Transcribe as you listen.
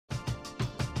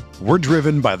We're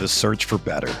driven by the search for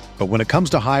better. But when it comes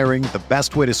to hiring, the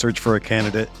best way to search for a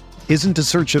candidate isn't to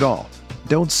search at all.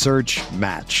 Don't search,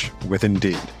 match with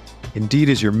Indeed. Indeed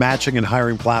is your matching and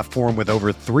hiring platform with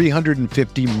over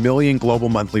 350 million global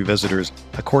monthly visitors,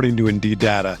 according to Indeed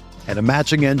data, and a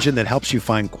matching engine that helps you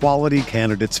find quality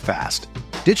candidates fast.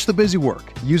 Ditch the busy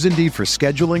work. Use Indeed for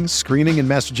scheduling, screening, and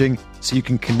messaging so you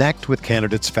can connect with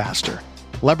candidates faster.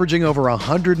 Leveraging over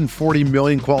 140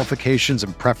 million qualifications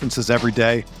and preferences every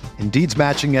day, Indeed's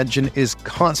matching engine is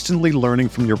constantly learning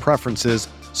from your preferences,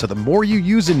 so the more you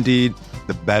use Indeed,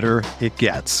 the better it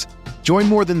gets. Join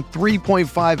more than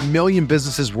 3.5 million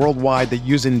businesses worldwide that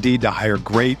use Indeed to hire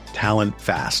great talent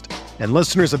fast. And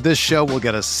listeners of this show will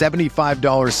get a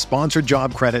 $75 sponsored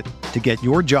job credit to get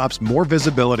your jobs more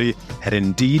visibility at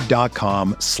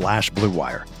Indeed.com/Blue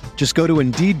Wire. Just go to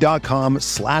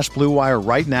Indeed.com/Blue Wire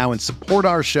right now and support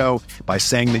our show by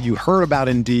saying that you heard about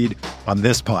Indeed on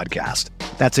this podcast.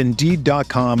 That's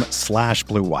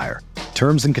Indeed.com/Blue Wire.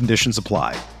 Terms and conditions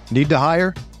apply. Need to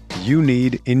hire? You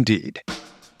need Indeed.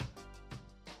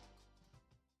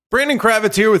 Brandon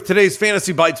Kravitz here with today's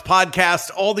Fantasy Bites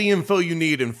podcast. All the info you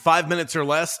need in 5 minutes or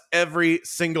less every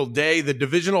single day. The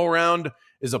divisional round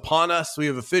is upon us. We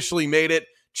have officially made it.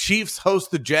 Chiefs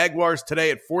host the Jaguars today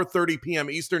at 4:30 p.m.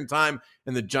 Eastern time,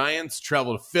 and the Giants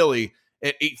travel to Philly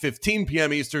at 8:15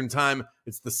 p.m. Eastern time.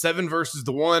 It's the 7 versus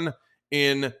the 1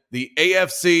 in the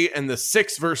AFC and the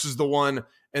 6 versus the 1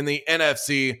 in the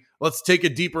NFC. Let's take a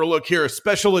deeper look here. A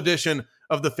special edition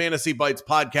of the Fantasy Bites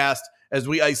podcast as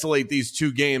we isolate these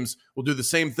two games. We'll do the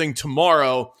same thing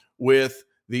tomorrow with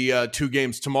the two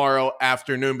games tomorrow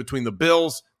afternoon between the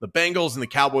Bills, the Bengals, and the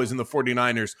Cowboys and the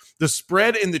 49ers. The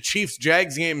spread in the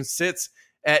Chiefs-Jags game sits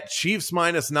at Chiefs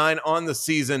 -9 on the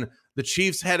season. The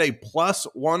Chiefs had a plus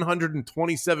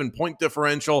 127 point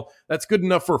differential. That's good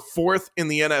enough for 4th in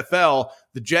the NFL.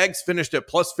 The Jags finished at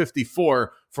plus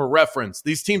 54 for reference.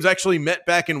 These teams actually met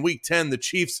back in week 10. The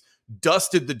Chiefs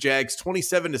dusted the Jags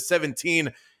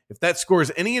 27-17. If that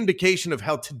scores any indication of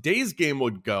how today's game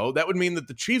would go, that would mean that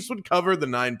the Chiefs would cover the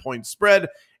 9-point spread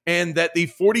and that the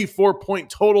 44-point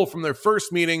total from their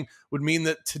first meeting would mean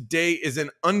that today is an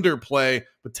underplay.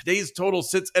 But today's total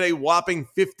sits at a whopping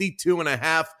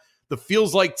 52.5. The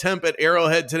feels like temp at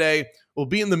Arrowhead today will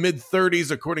be in the mid-30s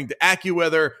according to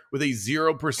AccuWeather with a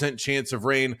 0% chance of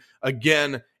rain.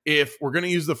 Again, if we're going to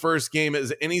use the first game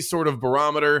as any sort of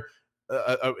barometer,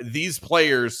 these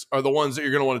players are the ones that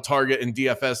you're going to want to target in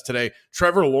DFS today.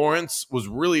 Trevor Lawrence was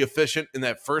really efficient in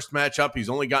that first matchup. He's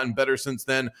only gotten better since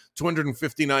then.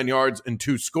 259 yards and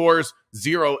 2 scores,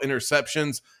 0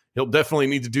 interceptions. He'll definitely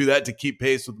need to do that to keep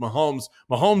pace with Mahomes.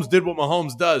 Mahomes did what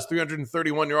Mahomes does,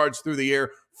 331 yards through the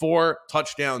air, 4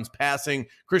 touchdowns passing.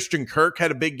 Christian Kirk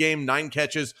had a big game, 9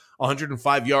 catches,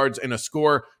 105 yards and a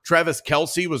score. Travis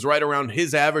Kelce was right around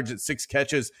his average at 6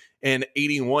 catches and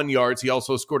 81 yards. He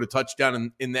also scored a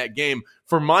touchdown in that game.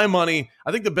 For my money,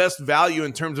 I think the best value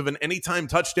in terms of an anytime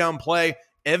touchdown play,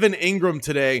 Evan Ingram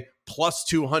today, plus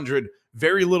 200.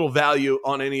 Very little value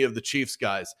on any of the Chiefs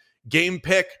guys. Game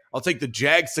pick, I'll take the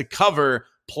Jags to cover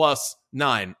plus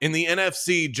 9. In the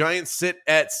NFC, Giants sit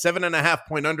at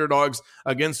 7.5-point underdogs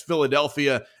against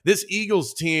Philadelphia. This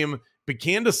Eagles team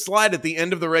began to slide at the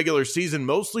end of the regular season,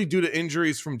 mostly due to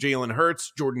injuries from Jalen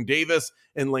Hurts, Jordan Davis,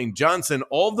 and Lane Johnson.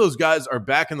 All of those guys are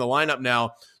back in the lineup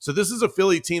now. So this is a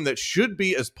Philly team that should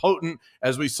be as potent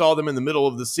as we saw them in the middle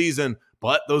of the season.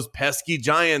 But those pesky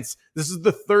Giants, this is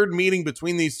the third meeting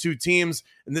between these two teams,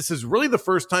 and this is really the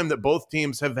first time that both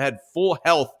teams have had full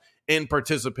health and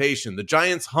participation. The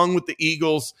Giants hung with the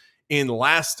Eagles in the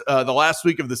last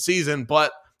week of the season,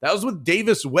 but that was with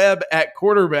Davis Webb at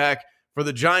quarterback for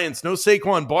the Giants. No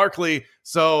Saquon Barkley,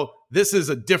 so this is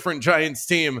a different Giants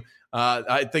team.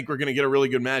 I think we're going to get a really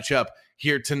good matchup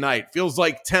here tonight. Feels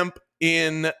like temp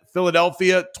in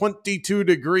Philadelphia, 22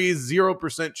 degrees,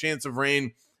 0% chance of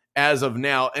rain as of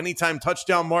now. Anytime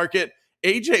touchdown market,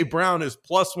 A.J. Brown is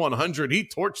plus 100. He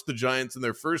torched the Giants in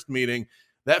their first meeting.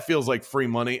 That feels like free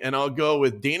money. And I'll go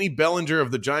with Danny Bellinger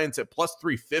of the Giants at plus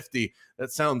 350.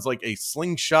 That sounds like a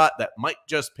slingshot that might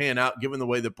just pan out given the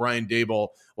way that Brian Daboll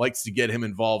likes to get him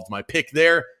involved. My pick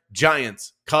there,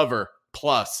 Giants cover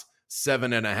plus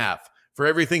 7.5. For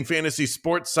everything fantasy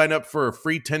sports, sign up for a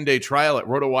free 10-day trial at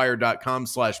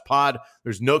rotowire.com/pod.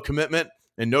 There's no commitment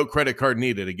and no credit card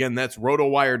needed. Again, that's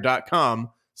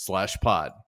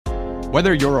rotowire.com/pod.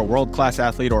 Whether you're a world-class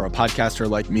athlete or a podcaster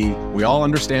like me, we all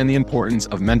understand the importance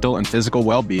of mental and physical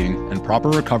well-being and proper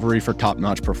recovery for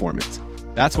top-notch performance.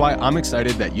 That's why I'm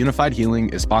excited that Unified Healing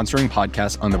is sponsoring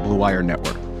podcasts on the Blue Wire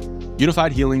Network.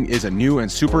 Unified Healing is a new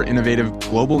and super innovative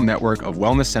global network of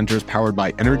wellness centers powered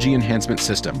by Energy Enhancement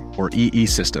System, or EE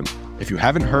System. If you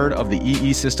haven't heard of the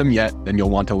EE System yet, then you'll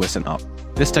want to listen up.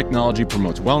 This technology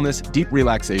promotes wellness, deep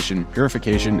relaxation,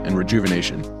 purification, and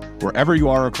rejuvenation. Wherever you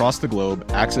are across the globe,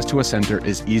 access to a center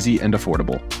is easy and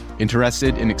affordable.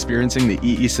 Interested in experiencing the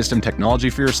EE System technology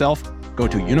for yourself? Go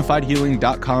to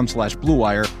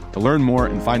unifiedhealing.com/bluewire to learn more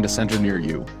and find a center near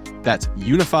you. That's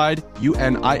unified,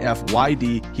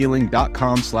 UNIFYD,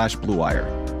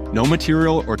 healing.com/bluewire. No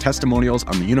material or testimonials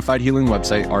on the Unified Healing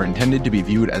website are intended to be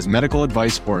viewed as medical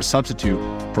advice or a substitute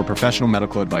for professional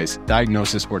medical advice,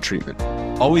 diagnosis, or treatment.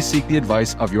 Always seek the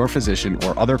advice of your physician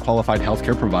or other qualified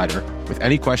healthcare provider with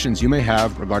any questions you may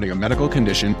have regarding a medical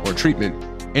condition or treatment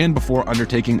and before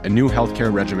undertaking a new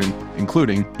healthcare regimen,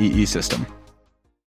 including EE System.